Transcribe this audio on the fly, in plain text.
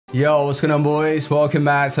Yo, what's going on, boys? Welcome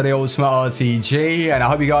back to the Ultimate RTG, and I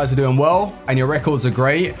hope you guys are doing well and your records are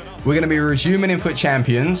great. We're going to be resuming in FUT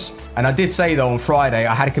Champions, and I did say though on Friday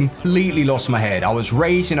I had completely lost my head. I was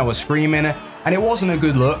raging, I was screaming, and it wasn't a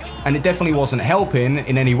good look, and it definitely wasn't helping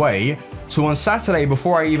in any way. So on Saturday,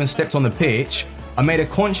 before I even stepped on the pitch, I made a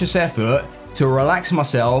conscious effort to relax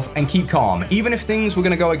myself and keep calm. Even if things were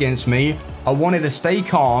going to go against me, I wanted to stay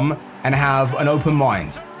calm and have an open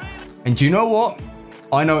mind. And do you know what?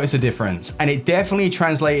 I noticed a difference, and it definitely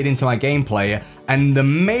translated into my gameplay. And the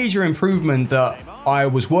major improvement that I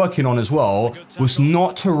was working on as well was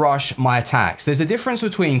not to rush my attacks. There's a difference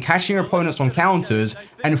between catching your opponents on counters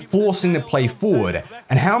and forcing the play forward.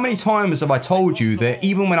 And how many times have I told you that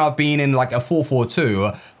even when I've been in like a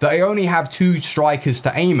 4-4-2, that I only have 2 strikers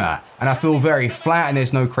to aim at, and I feel very flat and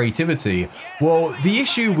there's no creativity? Well, the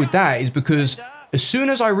issue with that is because as soon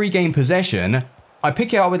as I regain possession, I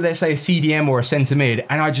pick it up with, let's say, a CDM or a centre mid,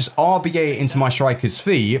 and I just RBA it into my striker's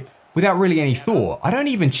feet without really any thought. I don't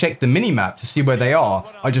even check the minimap to see where they are.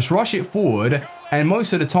 I just rush it forward, and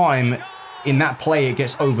most of the time in that play it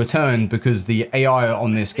gets overturned because the AI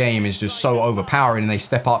on this game is just so overpowering and they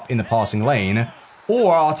step up in the passing lane.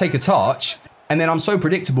 Or I'll take a touch, and then I'm so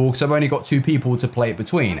predictable because I've only got 2 people to play it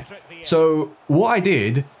between. So what I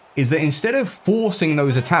did is that instead of forcing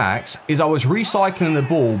those attacks, I was recycling the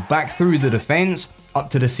ball back through the defense, up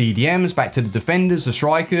to the CDMs, back to the defenders, the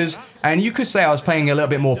strikers, and you could say I was playing a little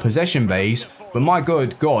bit more possession base, but my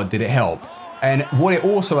good God, did it help. And what it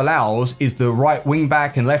also allows is the right wing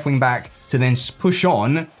back and left wing back to then push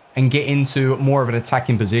on and get into more of an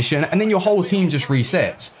attacking position, and then your whole team just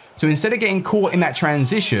resets. So instead of getting caught in that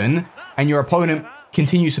transition and your opponent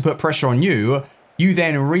continues to put pressure on you, you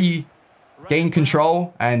then gain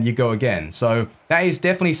control and you go again. So that is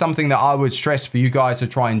definitely something that I would stress for you guys to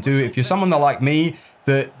try and do. If you're someone that, like me,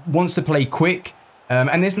 that wants to play quick,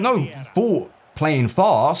 and there's no fault playing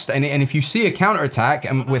fast, and if you see a counter attack,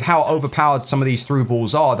 and with how overpowered some of these through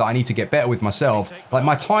balls are that I need to get better with myself, like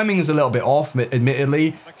my timing is a little bit off,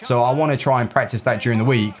 admittedly, so I want to try and practice that during the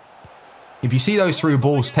week. If you see those through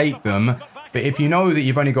balls, take them. But if you know that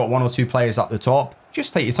you've only got 1 or 2 players up the top,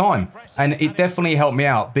 just take your time. And it definitely helped me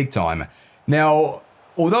out big time. Now,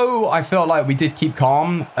 although I felt like we did keep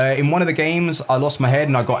calm, in one of the games, I lost my head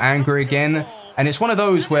and I got angry again. And it's one of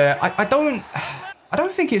those where I don't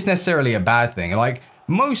think it's necessarily a bad thing. Like,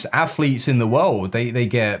 most athletes in the world, they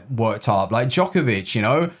get worked up. Like Djokovic, you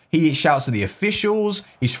know, he shouts at the officials,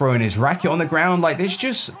 he's throwing his racket on the ground. Like, there's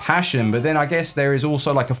just passion. But then I guess there is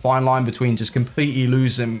also like a fine line between just completely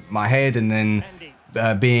losing my head and then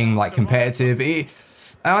being like competitive.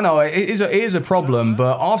 I don't know, it is a problem,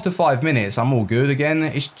 but after 5 minutes, I'm all good again.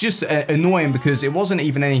 It's just annoying because it wasn't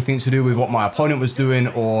even anything to do with what my opponent was doing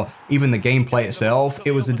or even the gameplay itself.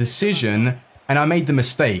 It was a decision, and I made the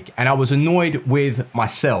mistake, and I was annoyed with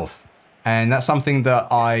myself. And that's something that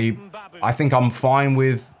I think I'm fine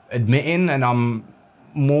with admitting, and I'm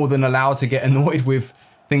more than allowed to get annoyed with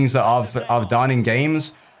things that I've done in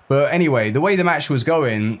games. But anyway, the way the match was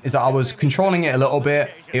going is that I was controlling it a little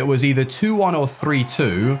bit. It was either 2-1 or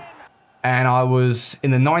 3-2. And I was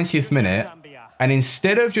in the 90th minute. And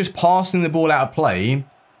instead of just passing the ball out of play,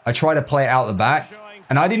 I tried to play it out the back.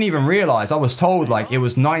 And I didn't even realize, I was told like it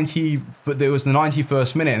was 90, but it was the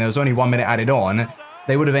 91st minute and there was only 1 minute added on.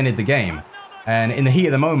 They would have ended the game. And in the heat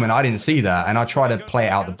of the moment, I didn't see that. And I tried to play it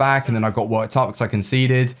out the back, and then I got worked up because I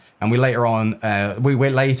conceded. And we later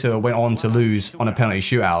went on to lose on a penalty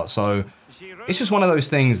shootout. So it's just one of those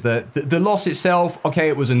things that the loss itself, okay,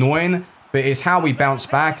 it was annoying, but it's how we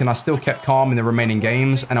bounced back, and I still kept calm in the remaining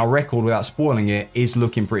games. And our record, without spoiling it, is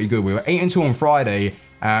looking pretty good. We were 8-2 on Friday,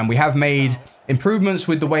 and we have made improvements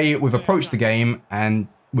with the way we've approached the game, and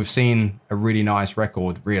we've seen a really nice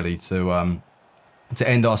record, really, to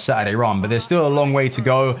end our Saturday run. But there's still a long way to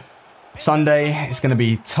go. Sunday, it's going to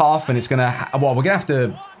be tough, and it's going to, well, we're going to have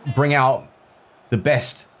to bring out the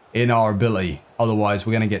best in our ability. Otherwise,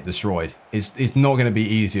 we're going to get destroyed. It's not going to be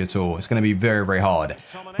easy at all. It's going to be very, very hard.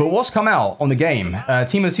 But what's come out on the game?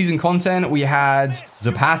 Team of the season content, we had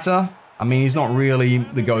Zapata. I mean, he's not really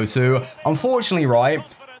the go-to. Unfortunately, right,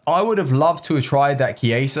 I would have loved to have tried that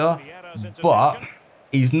Chiesa, but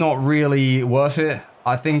he's not really worth it.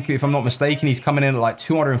 I think, if I'm not mistaken, he's coming in at like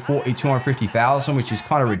 240, 250,000, which is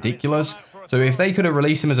kind of ridiculous. So if they could have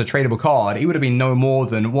released him as a tradable card, he would have been no more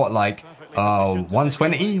than, what, like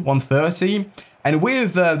 120, 130? And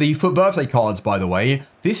with the FUT birthday cards, by the way,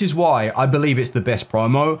 this is why I believe it's the best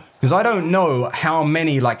promo, because I don't know how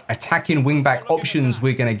many like attacking wingback options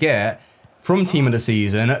we're going to get from Team of the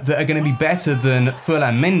Season that are going to be better than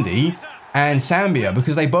Furlan Mendy and Sambia,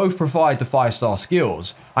 because they both provide the 5-star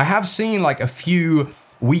skills. I have seen like a few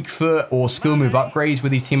weak foot or skill move upgrades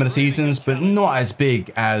with these team of the seasons, but not as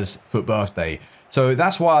big as FUT Birthday. So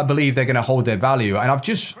that's why I believe they're going to hold their value. And I've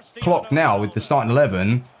just clocked now with the starting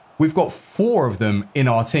 11, we've got 4 of them in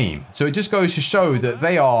our team. So it just goes to show that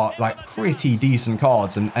they are like pretty decent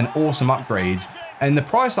cards and awesome upgrades. And the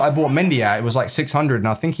price that I bought Mendy at, it was like 600, and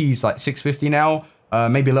I think he's like 650 now,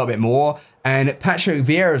 maybe a little bit more. And Patrick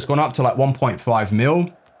Vieira has gone up to like 1.5 mil.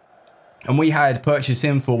 And we had purchased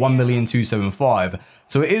him for 1,275,000.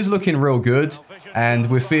 So it is looking real good. And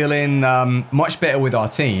we're feeling much better with our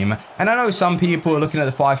team. And I know some people are looking at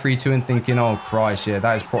the 5-3-2 and thinking, oh, Christ, yeah,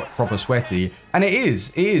 that is proper sweaty. And it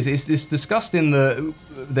is. It's disgusting that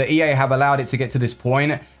the EA have allowed it to get to this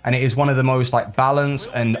point. And it is one of the most like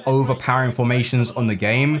balanced and overpowering formations on the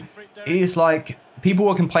game. It is like people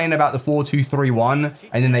were complaining about the 4-2-3-1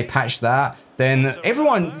 and then they patched that. Then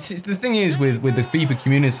everyone, the thing is with the FIFA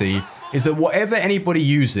community is that whatever anybody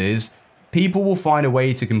uses, people will find a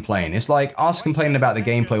way to complain. It's like us complaining about the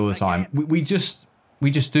gameplay all the time. We just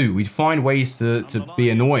do. We find ways to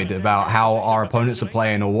be annoyed about how our opponents are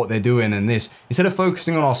playing or what they're doing and this. Instead of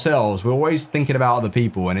focusing on ourselves, we're always thinking about other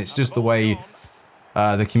people, and it's just the way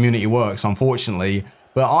the community works, unfortunately.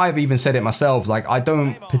 But I've even said it myself, like I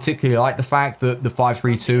don't particularly like the fact that the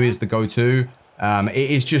 5-3-2 is the go-to.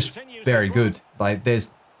 It is just very good. Like there's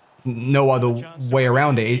no other way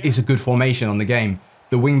around it. It's a good formation on the game.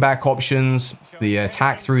 The wing-back options, the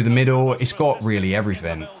attack through the middle, it's got really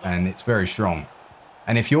everything, and it's very strong.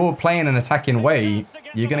 And if you're playing an attacking way,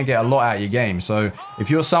 you're going to get a lot out of your game. So if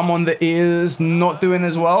you're someone that is not doing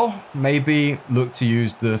as well, maybe look to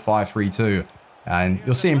use the 5-3-2, and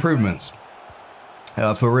you'll see improvements.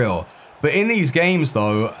 For real. But in these games,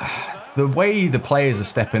 though, the way the players are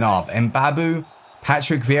stepping up, and Babu,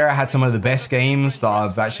 Patrick Vieira had some of the best games that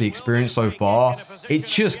I've actually experienced so far. It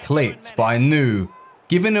just clicked, but I knew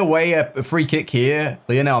giving away a free kick here,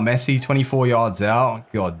 Lionel Messi, 24 yards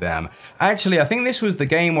out, god damn. Actually, I think this was the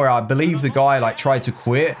game where I believe the guy like tried to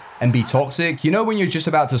quit and be toxic. You know when you're just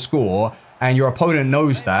about to score and your opponent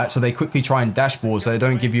knows that, so they quickly try and dashboard so they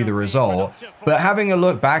don't give you the result. But having a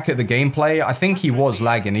look back at the gameplay, I think he was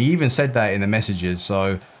lagging. He even said that in the messages.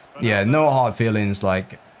 So yeah, no hard feelings.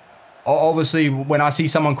 Like obviously when I see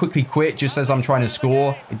someone quickly quit just as I'm trying to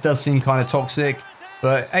score, it does seem kind of toxic.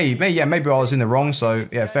 But hey, maybe I was in the wrong, so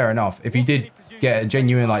yeah, fair enough. If he did get a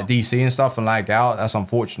genuine like DC and stuff and lag out, that's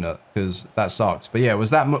unfortunate because that sucks. But yeah, it was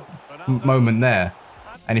that moment there.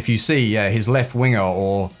 And if you see, yeah, his left winger,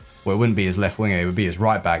 or well, it wouldn't be his left winger, it would be his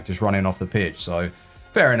right back just running off the pitch. So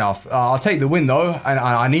fair enough. I'll take the win though, and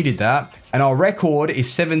I needed that. And our record is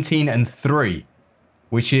 17-3,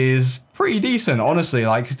 which is pretty decent, honestly.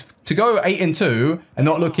 Like to go 8-2 and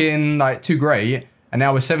not looking like too great. And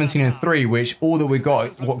now we're 17-3, which all that we've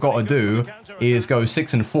got to do is go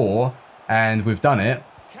 6-4, and we've done it.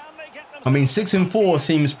 I mean, 6-4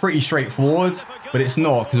 seems pretty straightforward, but it's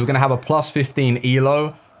not, because we're going to have a plus 15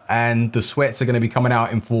 elo, and the sweats are going to be coming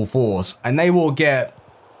out in full force, and they will get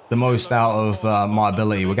the most out of my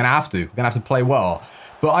ability. We're going to have to play well.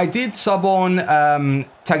 But I did sub on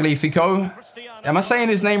Tagliafico. Am I saying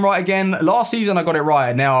his name right again? Last season I got it right,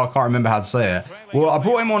 and now I can't remember how to say it. Well, I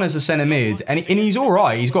brought him on as a centre mid, and he's all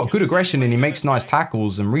right. He's got good aggression, and he makes nice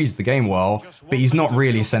tackles and reads the game well, but he's not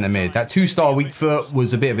really a centre mid. That 2-star weak foot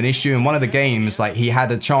was a bit of an issue. In one of the games, like he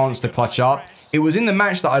had a chance to clutch up. It was in the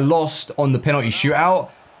match that I lost on the penalty shootout.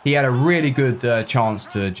 He had a really good chance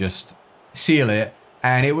to just seal it,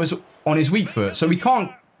 and it was on his weak foot. So we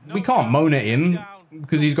can't moan at him,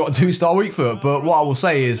 because he's got a 2-star weak foot. But what I will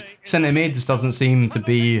say is centre mid just doesn't seem to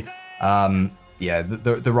be yeah,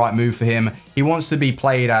 the right move for him. He wants to be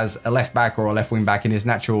played as a left back or a left wing back in his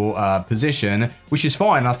natural position, which is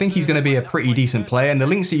fine. I think he's going to be a pretty decent player, and the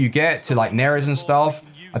links that you get to like Neres and stuff,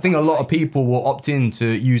 I think a lot of people will opt in to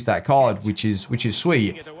use that card, which is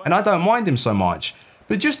sweet, and I don't mind him so much.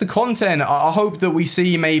 But just the content, I hope that we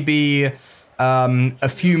see maybe a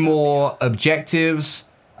few more objectives.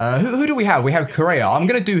 Who do we have? We have Correa. I'm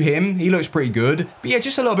going to do him. He looks pretty good. But yeah,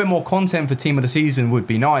 just a little bit more content for Team of the Season would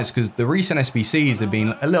be nice, because the recent SBCs have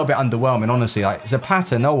been a little bit underwhelming, honestly. Like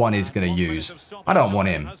Zapata, no one is going to use. I don't want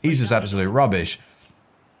him. He's just absolute rubbish.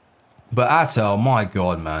 But Atel, my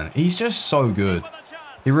God, man. He's just so good.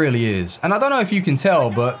 He really is. And I don't know if you can tell,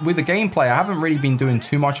 but with the gameplay, I haven't really been doing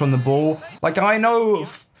too much on the ball. Like, I know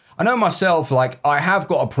myself, like, I have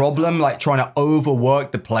got a problem, like, trying to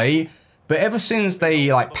overwork the play. But ever since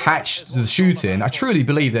they like patched the shooting, I truly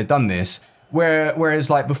believe they've done this. Whereas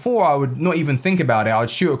like before, I would not even think about it. I would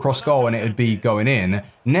shoot across goal and it would be going in.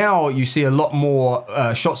 Now you see a lot more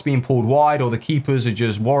shots being pulled wide, or the keepers are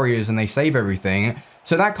just warriors and they save everything.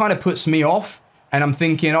 So that kind of puts me off. And I'm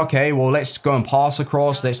thinking, okay, well, let's go and pass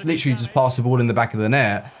across. Let's literally just pass the ball in the back of the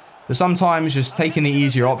net. But sometimes just taking the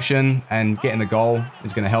easier option and getting the goal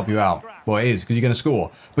is going to help you out. Well, it is, because you're going to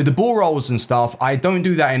score. With the ball rolls and stuff, I don't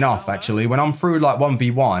do that enough, actually. When I'm through, like,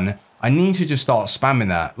 1v1, I need to just start spamming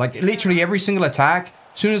that. Like, literally every single attack,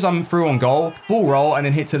 as soon as I'm through on goal, ball roll, and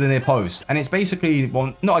then hit to the near post. And it's basically,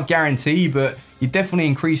 well, not a guarantee, but you're definitely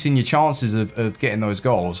increasing your chances of getting those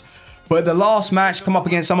goals. But the last match, come up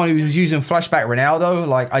against someone who was using Flashback Ronaldo.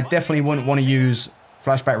 Like, I definitely wouldn't want to use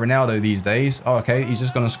Flashback Ronaldo these days. Oh, okay, he's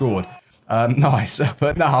just gonna scored. Nice,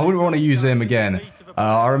 but no, I wouldn't want to use him again.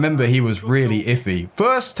 I remember he was really iffy.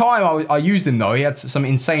 First time I used him though, he had some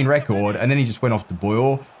insane record, and then he just went off the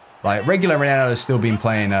boil. Like, regular Ronaldo has still been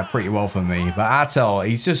playing pretty well for me, but Atel,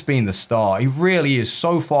 he's just been the star. He really is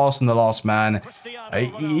so fast on the last man.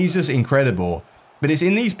 He's just incredible. But it's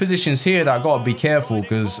in these positions here that I've got to be careful,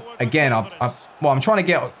 because again, I'm trying to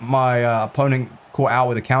get my opponent caught out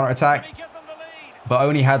with a counter attack, but I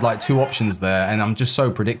only had like 2 options there, and I'm just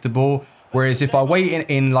so predictable. Whereas if I wait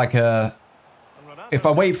if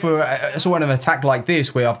I wait for a sort of attack like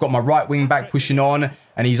this, where I've got my right wing back pushing on,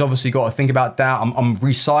 and he's obviously got to think about that. I'm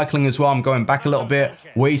recycling as well. I'm going back a little bit,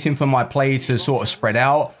 waiting for my play to sort of spread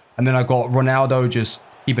out. And then I got Ronaldo just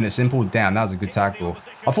keeping it simple. Damn, that was a good tackle.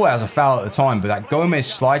 I thought that was a foul at the time, but that Gomez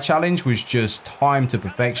slide challenge was just timed to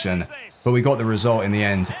perfection. But we got the result in the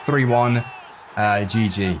end. 3-1,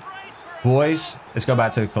 GG. Boys, let's go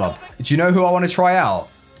back to the club. Do you know who I want to try out?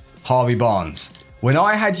 Harvey Barnes. When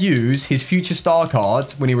I had used his future star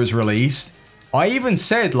card when he was released, I even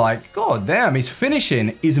said, like, God damn, his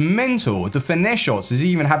finishing is mental. The finesse shots, does he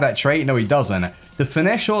even have that trait? No, he doesn't. The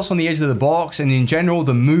finesse shots on the edge of the box, and in general,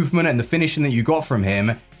 the movement and the finishing that you got from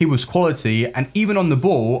him, he was quality. And even on the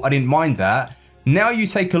ball, I didn't mind that. Now you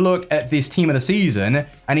take a look at this team of the season,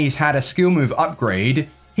 and he's had a skill move upgrade.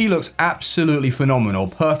 He looks absolutely phenomenal.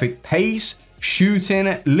 Perfect pace,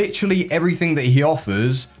 shooting, literally everything that he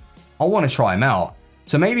offers. I want to try him out.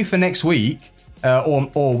 So maybe for next week,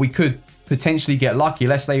 or we could potentially get lucky.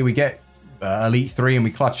 Let's say we get Elite 3 and we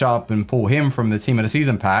clutch up and pull him from the Team of the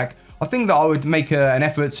Season pack. I think that I would make an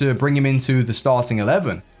effort to bring him into the starting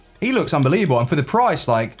 11. He looks unbelievable. And for the price,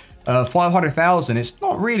 like 500,000, it's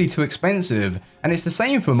not really too expensive. And it's the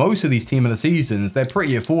same for most of these Team of the Seasons. They're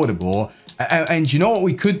pretty affordable. And you know what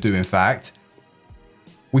we could do, in fact?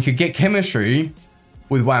 We could get chemistry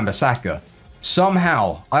with Wan-Bissaka.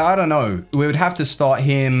 Somehow. I don't know. We would have to start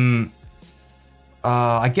him...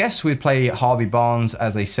 I guess we'd play Harvey Barnes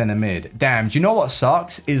as a centre mid. Damn, do you know what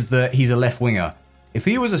sucks? Is that he's a left winger. If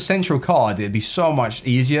he was a central card, it'd be so much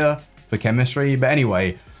easier for chemistry. But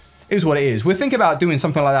anyway, it is what it is. We're thinking about doing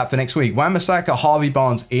something like that for next week. Wan-Bissaka, Harvey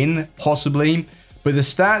Barnes in, possibly. But the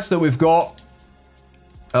stats that we've got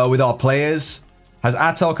with our players... Has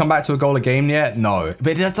Atel come back to a goal a game yet? No.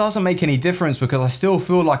 But that doesn't make any difference, because I still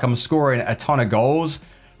feel like I'm scoring a ton of goals.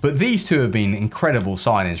 But these two have been incredible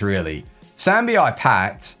signings, really. Sambi I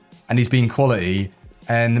packed, and he's been quality.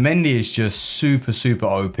 And Mendy is just super, super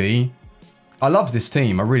OP. I love this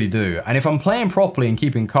team, I really do. And if I'm playing properly and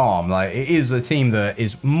keeping calm, like, it is a team that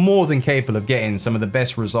is more than capable of getting some of the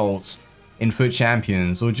best results in FUT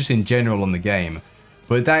Champions, or just in general on the game.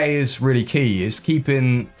 But that is really key, is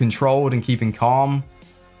keeping controlled and keeping calm.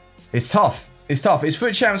 It's tough. It's tough. It's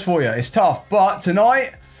FUT Champs for you. It's tough. But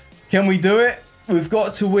tonight, can we do it? We've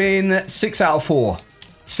got to win 6 out of 4.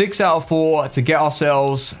 6 out of 4 to get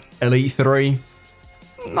ourselves Elite 3.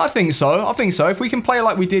 I think so. I think so. If we can play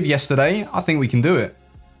like we did yesterday, I think we can do it.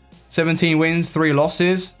 17 wins, 3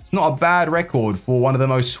 losses. It's not a bad record for one of the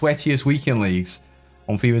most sweatiest weekend leagues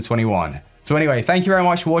on FIFA 21. So anyway, thank you very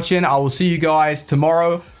much for watching. I will see you guys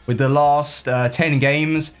tomorrow with the last 10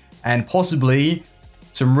 games and possibly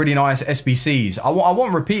some really nice SBCs. I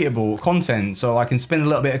want repeatable content so I can spend a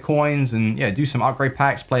little bit of coins and yeah, do some upgrade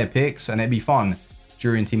packs, player picks, and it'd be fun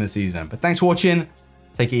during Team of the Season. But thanks for watching.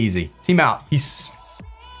 Take it easy. Team out. Peace.